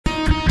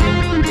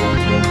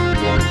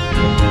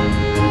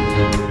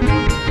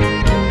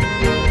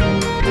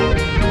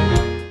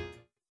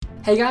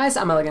Hey guys,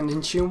 I'm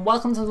Elikiteru and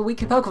welcome to the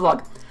weekly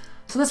Pokevlog.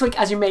 So this week,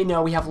 as you may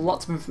know, we have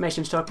lots of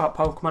information to talk about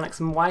Pokemon X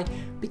and Y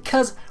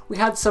because we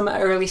had some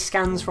early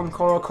scans from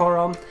Coro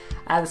Coro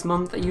this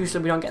month.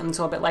 Usually we don't get them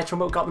until a bit later on,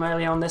 but we got them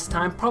early on this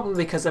time,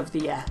 probably because of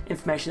the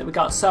information that we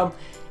got. So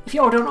if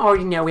you all don't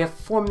already know, we have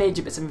 4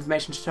 major bits of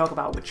information to talk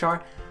about, which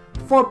are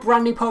 4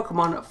 brand new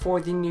Pokemon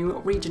for the new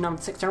region of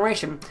the 6th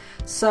generation.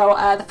 So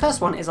the first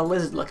one is a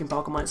lizard looking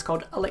Pokemon. It's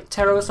called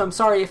Elikiteru, so I'm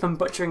sorry if I'm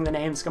butchering the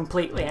names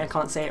completely, I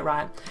can't say it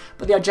right.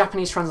 But they are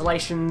Japanese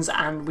translations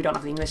and we don't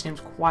have the English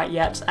names quite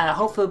yet.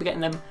 Hopefully we'll be getting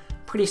them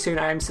pretty soon,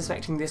 I'm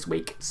suspecting this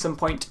week at some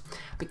point,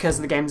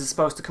 because the games are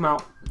supposed to come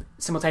out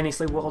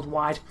simultaneously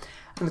worldwide.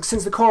 And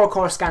since the Coro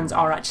Coro scans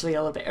are actually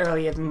a little bit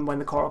earlier than when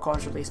the Coro Coro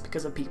is released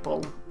because of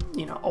people,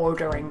 you know,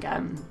 ordering,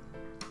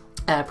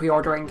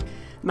 pre-ordering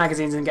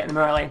magazines and getting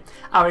them early,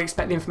 I would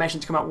expect the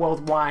information to come out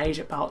worldwide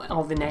about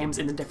all the names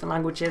in the different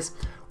languages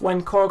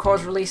when Coro Coro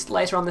is released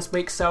later on this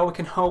week, so we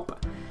can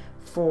hope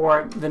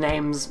for the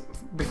names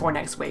before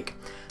next week.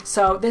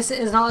 So this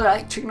is another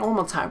electric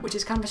normal type, which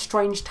is kind of a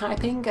strange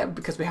typing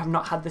because we have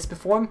not had this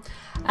before.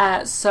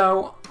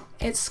 So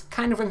it's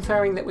kind of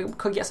inferring that we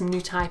could get some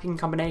new typing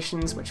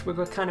combinations, which we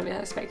were kind of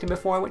expecting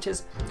before, which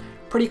is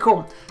pretty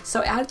cool.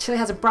 So it actually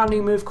has a brand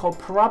new move called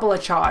Parabola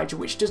Charge,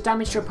 which does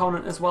damage to your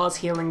opponent as well as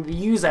healing the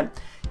user.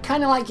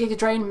 Kind of like Giga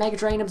Drain, Mega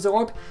Drain,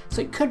 Absorb.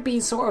 So it could be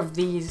sort of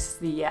the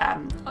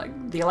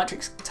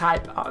electric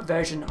type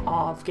version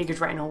of Giga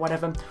Drain or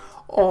whatever,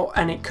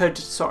 and it could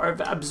sort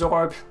of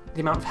absorb the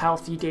amount of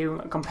health you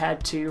do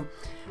compared to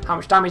how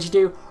much damage you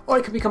do, or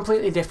it could be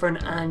completely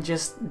different and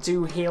just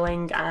do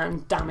healing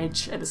and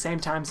damage at the same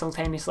time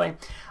simultaneously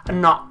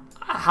and not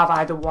have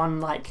either one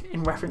like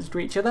in reference to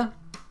each other.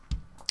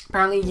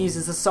 Apparently it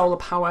uses the solar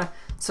power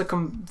to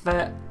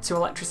convert to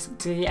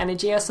electricity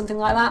energy or something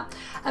like that.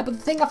 But the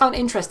thing I found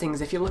interesting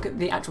is if you look at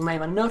the actual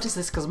name, I noticed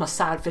this because I'm a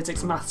sad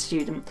physics math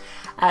student.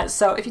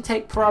 So if you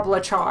take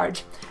Parabola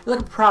Charge, look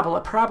at Parabola.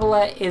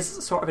 Parabola is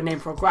sort of a name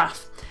for a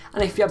graph.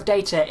 And if you have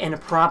data in a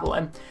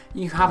parabola,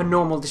 you have a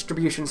normal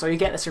distribution, so you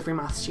get this if you're a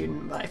math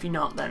student, but if you're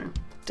not, then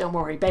don't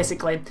worry.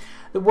 Basically,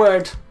 the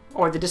word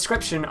or the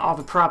description of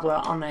a parabola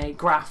on a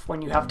graph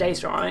when you have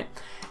data on it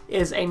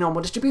is a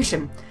normal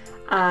distribution.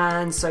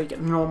 And so you get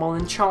normal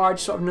and charge,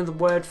 sort of another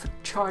word for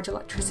charge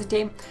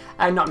electricity.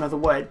 Not another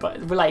word, but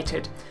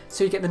related.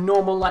 So you get the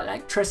normal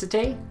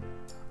electricity,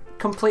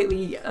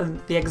 completely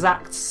the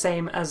exact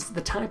same as the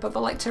type of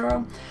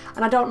Elikiteru.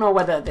 And I don't know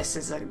whether this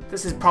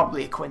is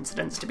probably a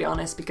coincidence, to be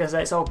honest, because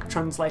it's all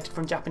translated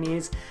from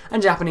Japanese,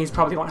 and Japanese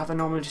probably won't have a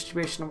normal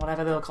distribution or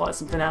whatever, they'll call it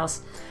something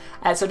else.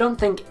 So I don't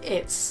think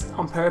it's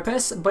on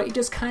purpose, but it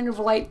does kind of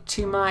relate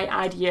to my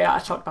idea I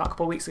talked about a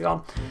couple of weeks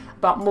ago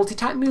about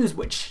multi-type moves,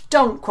 which,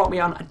 don't quote me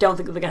on, I don't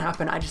think they're going to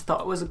happen. I just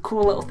thought it was a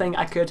cool little thing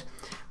I could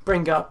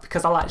bring up,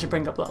 because I like to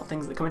bring up little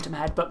things that come into my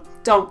head, but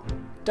don't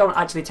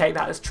actually take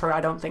that as true.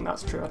 I don't think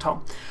that's true at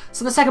all.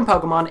 So the second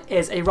Pokemon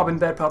is a Robin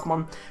Bird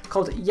Pokemon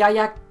called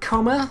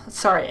Yayakoma.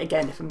 Sorry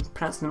again if I'm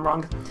pronouncing them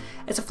wrong.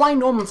 It's a flying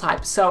normal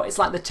type, so it's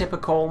like the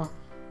typical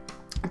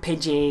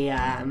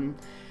Pidgey,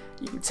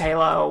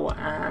 Tailo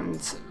and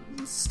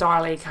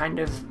Starly kind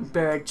of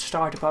bird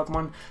starter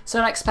Pokemon. So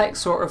I expect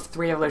sort of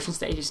 3 evolution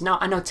stages. Now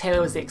I know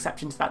Tailo is the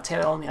exception to that.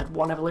 Tailo only had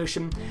 1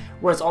 evolution,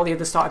 whereas all the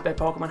other starter bird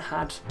Pokemon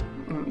had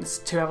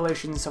 2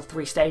 evolutions, so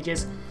 3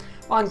 stages.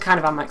 Well,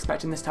 I'm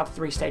expecting this to have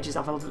 3 stages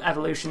of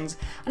evolutions,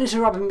 and it's a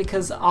Robin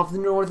because of the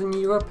Northern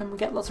Europe, and we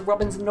get lots of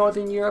Robins in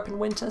Northern Europe in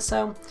winter,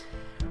 so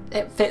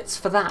it fits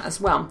for that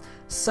as well.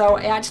 So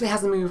it actually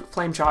has the move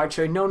Flame Charge,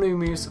 so no new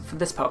moves for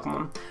this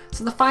Pokemon.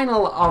 So the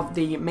final of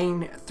the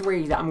main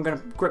 3 that I'm going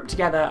to group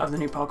together of the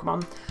new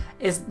Pokemon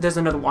is, there's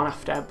another one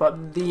after,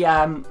 but the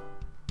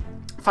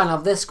final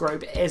of this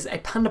group is a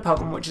panda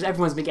Pokemon, which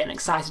everyone's been getting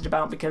excited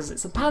about because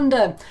it's a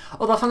panda.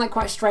 Although I find that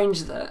quite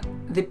strange that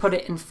they put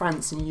it in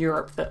France and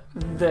Europe, that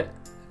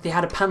they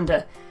had a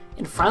panda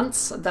in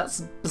France. That's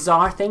a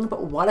bizarre thing,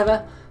 but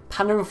whatever.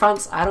 Panda in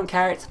France, I don't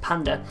care, it's a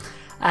panda.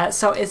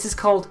 So this is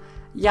called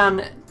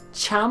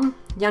yamcham,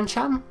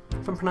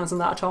 if I'm pronouncing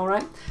that at all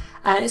right.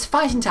 It's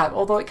fighting type,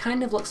 although it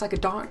kind of looks like a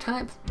dark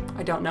type.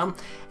 I don't know.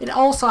 It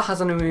also has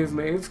a new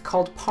move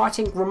called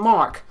Parting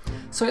Remark.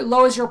 So it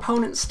lowers your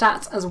opponent's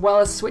stats as well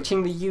as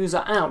switching the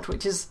user out,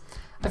 which is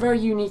a very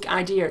unique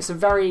idea. It's a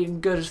very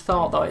good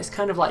thought though. It's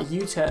kind of like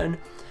U-turn,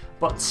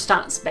 but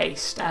stats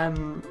based.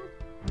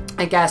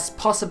 I guess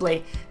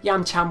possibly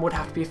Yamcham would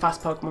have to be a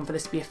fast Pokemon for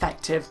this to be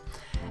effective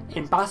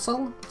in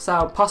battle.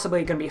 So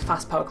possibly going to be a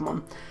fast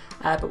Pokemon,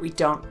 but we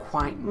don't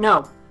quite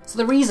know. So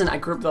the reason I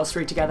grouped those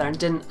 3 together and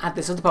didn't add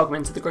this other Pokemon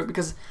into the group,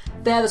 because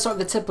they're the sort of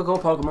the typical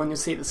Pokemon you'll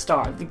see at the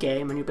start of the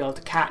game and you'll be able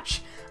to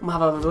catch and we'll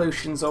have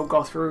evolutions or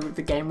go through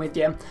the game with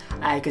you,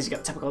 because you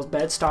got the typical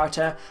bird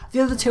starter.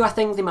 The other 2, I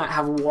think they might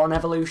have 1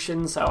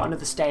 evolution, so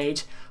another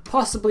stage.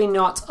 Possibly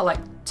not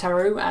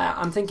Elikiteru.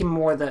 I'm thinking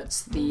more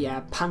that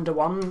the panda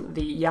one,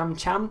 the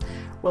Yamcham,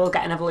 will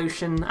get an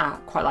evolution. I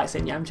quite like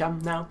saying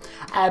Yamcham now.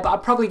 But I'll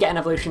probably get an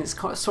evolution. It's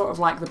sort of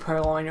like the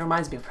Purloin. It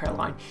reminds me of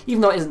Purloin.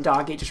 Even though it isn't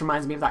dog, it just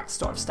reminds me of that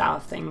sort of style. style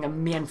thing,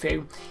 and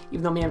Mienfoo,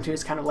 even though Mienfoo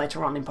is kind of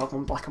later on in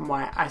Pokemon Black and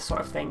White, I sort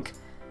of think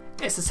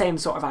it's the same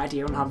sort of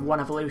idea and have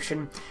one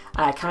evolution,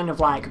 kind of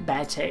like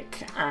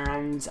Beartick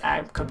and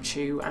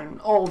Cubchoo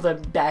and all the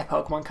bear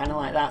Pokemon kind of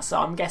like that, so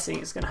I'm guessing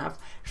it's going to have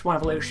just one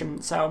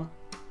evolution. So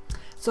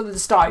the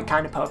start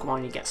kind of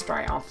Pokemon you get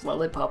straight off,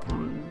 Lillipup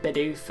and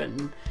Bidoof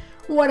and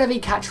whatever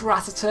you catch,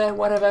 Rattata,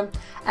 whatever.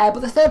 But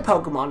the third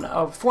Pokemon,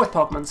 or fourth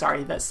Pokemon,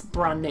 sorry, that's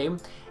brand new,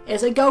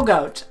 is a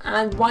gogoat.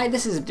 And why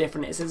this is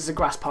different is it's a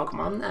grass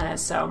Pokemon,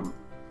 so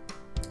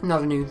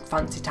not a new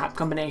fancy type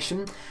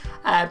combination,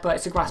 but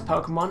it's a grass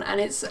Pokemon and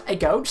it's a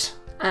goat.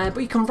 But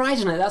you can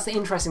ride on it, that's the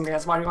interesting thing,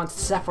 that's why we wanted to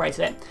separate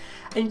it.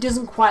 And it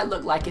doesn't quite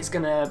look like it's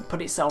going to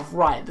put itself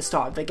right at the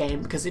start of the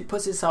game, because it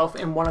puts itself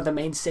in one of the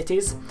main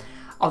cities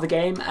of the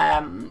game,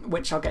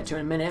 which I'll get to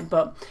in a minute,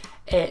 but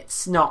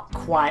it's not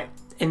quite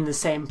in the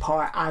same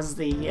part as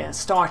the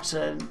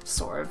starter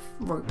sort of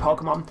route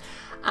Pokemon.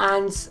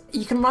 And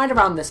you can ride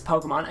around this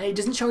Pokemon, and it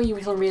doesn't show you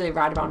can really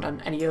ride around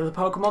on any other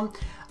Pokemon,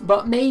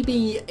 but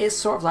maybe it's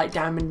sort of like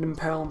Diamond and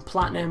Pearl and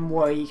Platinum,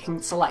 where you can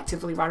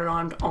selectively ride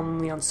around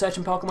only on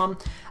certain Pokemon,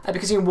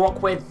 because you can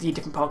walk with the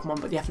different Pokemon,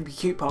 but they have to be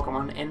cute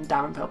Pokemon in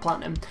Diamond, Pearl,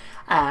 Platinum.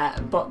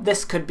 But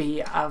this could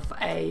be of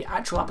a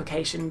actual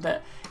application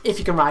that if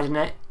you can ride on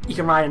it, you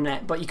can ride on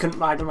it, but you couldn't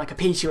ride on like a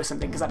Pichu or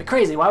something, because that'd be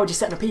crazy. Why would you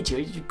sit on a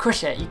Pichu? You'd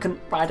crush it, you couldn't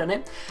ride on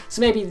it.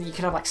 So maybe you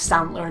could have like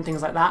Stantler and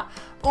things like that.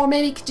 Or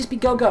maybe it could just be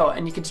Gogoat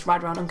and you could just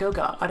ride around on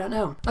Gogoat, I don't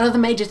know. Another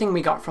major thing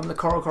we got from the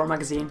Coro Coro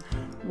magazine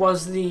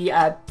was the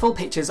full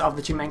pictures of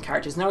the two main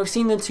characters. Now we've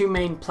seen the two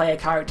main player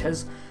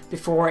characters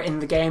before in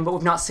the game, but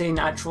we've not seen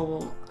the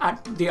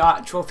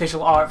actual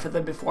official art for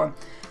them before.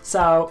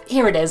 So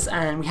here it is,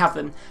 and we have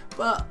them.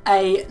 But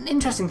an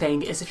interesting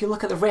thing is if you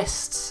look at the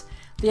wrists,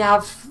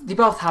 they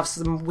both have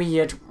some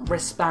weird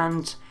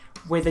wristband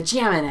with a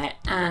gem in it,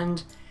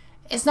 and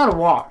it's not a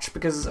watch,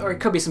 or it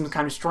could be some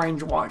kind of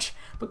strange watch,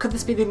 but could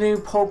this be the new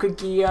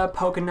Pokegear,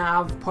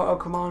 Pokenav,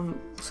 Pokemon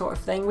sort of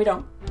thing? We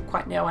don't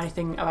quite know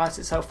anything about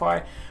it so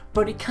far,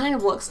 but it kind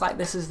of looks like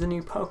this is the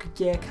new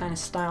Pokegear kind of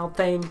style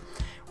thing,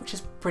 which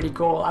is pretty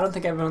cool. I don't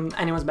think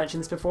anyone's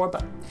mentioned this before,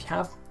 but if you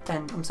have,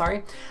 then I'm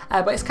sorry.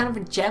 But it's kind of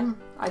a gem.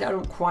 I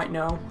don't quite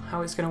know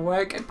how it's going to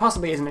work. It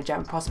possibly isn't a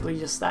gem, possibly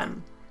just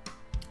I'm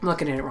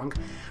looking at it wrong.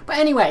 But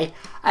anyway,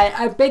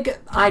 a big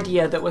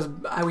idea that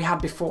we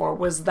had before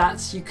was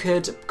that you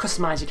could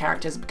customize your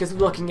characters, because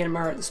looking in a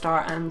mirror at the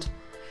start, and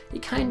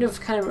it kind of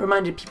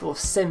reminded people of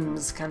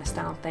Sims kind of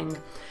style thing.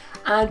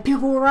 And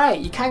people were right,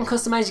 you can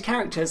customize your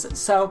characters,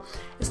 so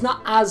it's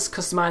not as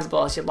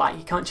customizable as you'd like.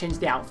 You can't change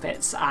the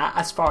outfits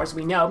as far as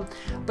we know,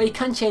 but you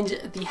can change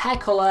the hair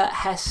colour,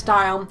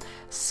 hairstyle,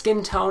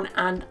 skin tone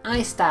and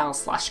eye style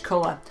 /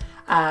 colour.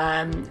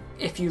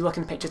 If you look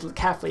in the pictures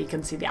carefully, you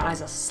can see the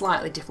eyes are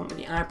slightly different with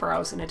the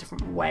eyebrows in a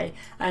different way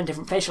and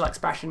different facial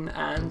expression,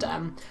 and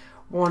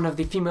one of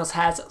the female's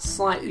hairs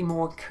slightly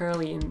more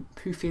curly and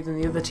poofy than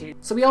the other two.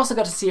 So we also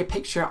got to see a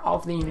picture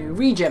of the new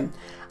region,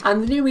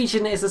 and the new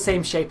region is the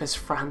same shape as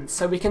France,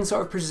 so we can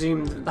sort of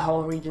presume that the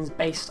whole region's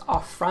based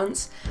off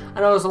France. I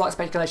know there was a lot of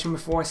speculation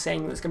before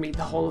saying that it's going to be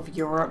the whole of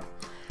Europe,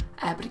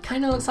 but it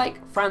kind of looks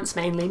like France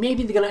mainly.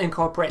 Maybe they're going to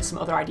incorporate some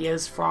other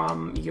ideas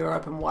from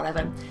Europe and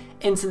whatever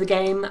into the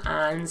game,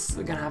 and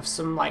they're going to have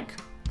some like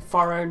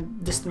foreign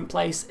distant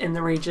place in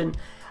the region,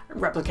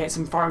 replicate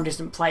some foreign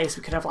distant place.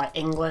 We could have like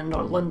England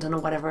or London or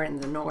whatever in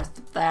the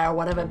north there or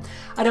whatever.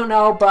 I don't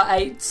know,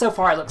 but so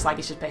far it looks like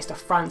it's just based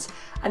off France.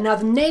 And now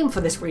the name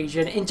for this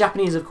region, in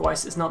Japanese of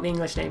course, it's not the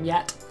English name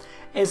yet,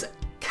 is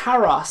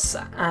Karos,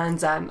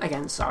 and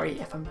again, sorry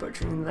if I'm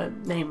butchering the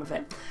name of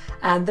it.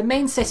 And the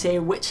main city,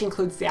 which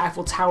includes the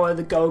Eiffel Tower,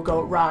 the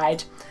Go-Goat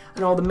ride,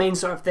 and all the main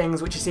sort of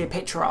things which you see a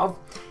picture of,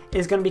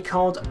 is going to be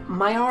called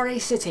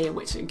Mayare City,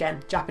 which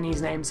again,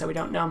 Japanese name, so we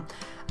don't know.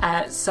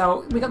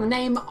 So we got the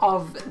name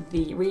of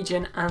the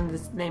region and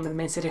the name of the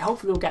main city.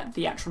 Hopefully we'll get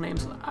the actual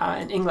names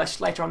in English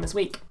later on this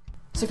week.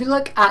 So if you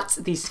look at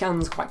these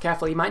scans quite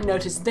carefully, you might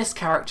notice this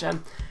character.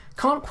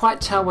 Can't quite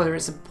tell whether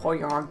it's a boy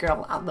or a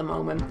girl at the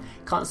moment.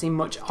 Can't see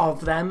much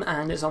of them,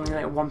 and it's only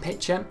like one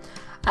picture.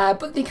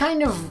 But they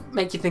kind of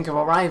make you think of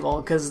a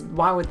rival, because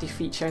why would they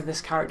feature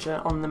this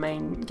character on the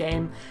main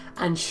game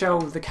and show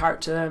the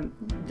character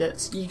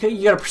that's... You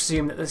gotta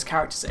presume that this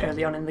character's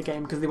early on in the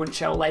game, because they wouldn't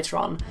show later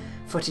on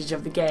footage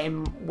of the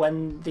game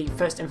when the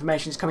first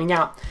information is coming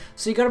out.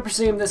 So you gotta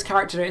presume this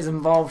character is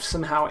involved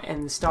somehow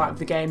in the start of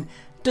the game.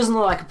 Doesn't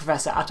look like a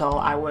professor at all.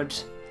 I would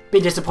be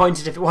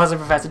disappointed if it was a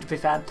professor, to be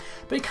fair,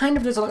 but it kind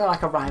of does look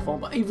like a rival.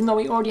 But even though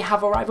we already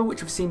have a rival,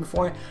 which we've seen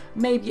before,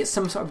 maybe it's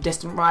some sort of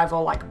distant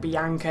rival like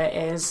Bianca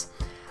is,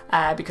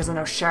 because I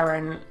know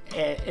Sharon,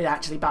 it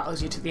actually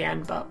battles you to the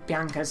end, but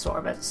Bianca is sort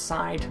of a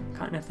side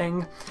kind of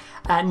thing.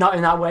 Not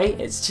in that way,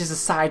 it's just a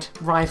side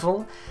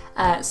rival.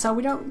 So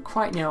we don't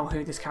quite know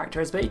who this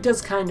character is, but it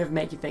does kind of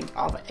make you think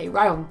of a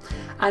rival.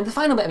 And the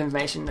final bit of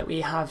information that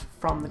we have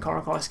from the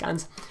Coro Coro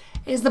scans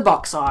is the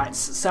box arts.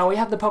 So we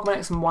have the Pokemon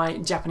X and Y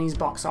Japanese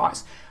box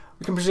arts,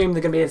 We can presume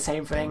they're going to be the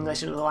same for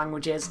English and other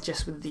languages,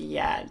 just with the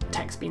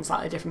text being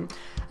slightly different.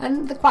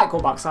 And they're quite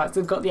cool box arts.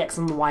 They've got the X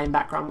and the Y in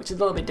background, which is a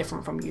little bit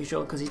different from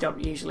usual because you don't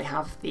usually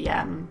have the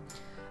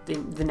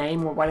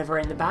name or whatever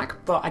in the back.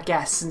 But I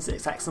guess since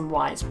it's X and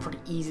Y, it's pretty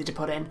easy to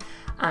put in.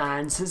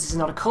 And since it's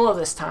not a colour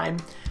this time,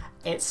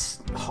 it's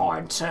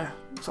hard to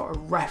sort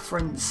of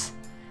reference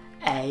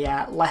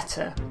a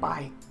letter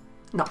by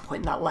not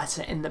putting that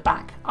letter in the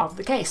back of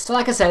the case. So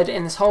like I said,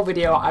 in this whole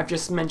video I've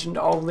just mentioned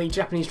all the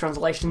Japanese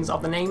translations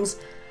of the names,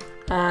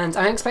 and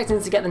I'm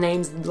expecting to get the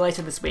names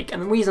later this week,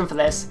 and the reason for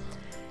this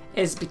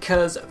is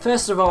because,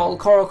 first of all,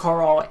 Coro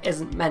Coro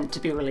isn't meant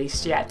to be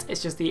released yet.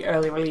 It's just the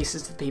early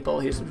releases to the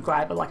people who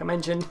subscribe, like I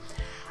mentioned,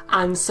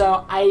 and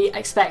so I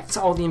expect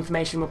all the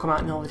information will come out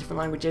in all the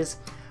different languages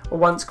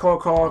once Coro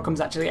Coro comes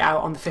actually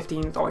out on the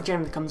 15th, or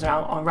generally comes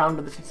out on around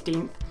the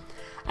 15th.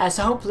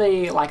 So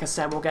hopefully, like I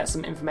said, we'll get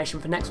some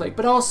information for next week.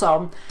 But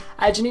also,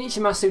 Junichi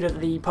Masuda,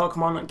 the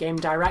Pokemon game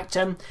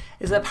director,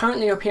 is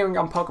apparently appearing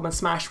on Pokemon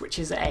Smash, which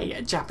is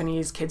a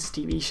Japanese kids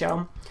TV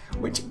show,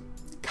 which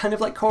kind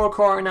of like Coro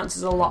Coro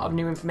announces a lot of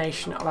new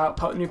information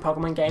about new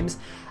Pokemon games,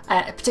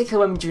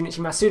 particularly when Junichi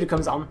Masuda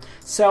comes on.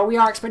 So we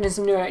are expecting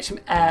some new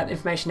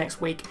information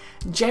next week.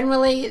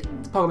 Generally,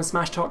 Pokemon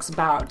Smash talks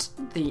about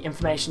the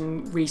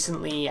information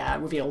recently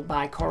revealed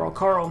by Coro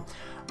Coro.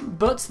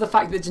 But the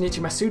fact that Junichi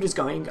Masuda's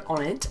going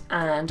on it,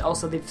 and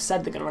also they've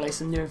said they're going to release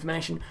some new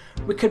information,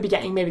 we could be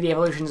getting maybe the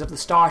evolutions of the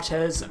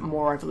starters,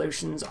 more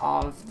evolutions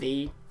of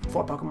the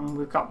 4 Pokemon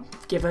we've got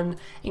given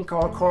in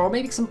Coro Coro,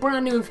 maybe some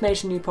brand new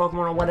information, new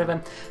Pokemon or whatever.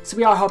 So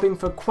we are hoping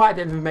for quite a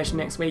bit of information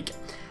next week.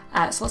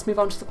 So let's move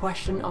on to the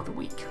question of the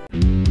week.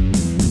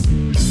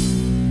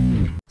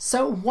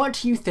 So what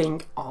do you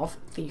think of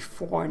the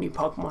 4 new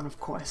Pokemon, of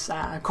course?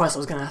 Of course I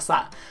was going to ask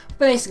that.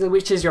 But basically,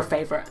 which is your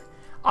favourite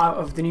out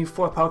of the new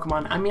 4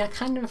 Pokemon? I mean, I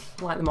kind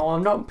of like them all.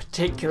 I'm not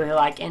particularly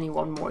like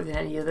anyone more than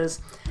any others.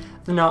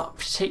 They're not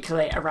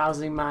particularly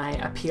arousing my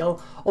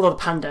appeal. Although the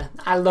panda,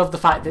 I love the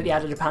fact that they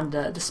added a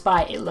panda,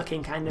 despite it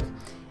looking kind of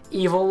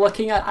evil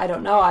looking. I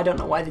don't know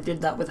why they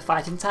did that with a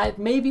fighting type.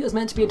 Maybe it was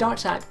meant to be a dark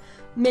type.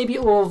 Maybe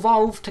it will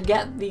evolve to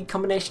get the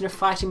combination of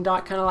fighting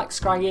dark, kind of like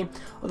Scraggy.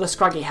 Although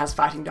Scraggy has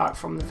fighting dark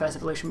from the first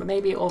evolution, but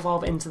maybe it will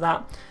evolve into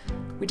that.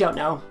 We don't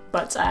know.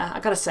 But I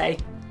gotta say,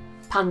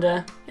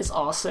 panda is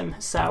awesome.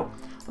 So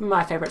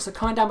my favourite. So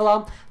comment down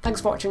below. Thanks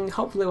for watching.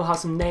 Hopefully we'll have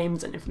some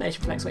names and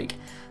information for next week.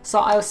 So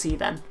I will see you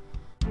then.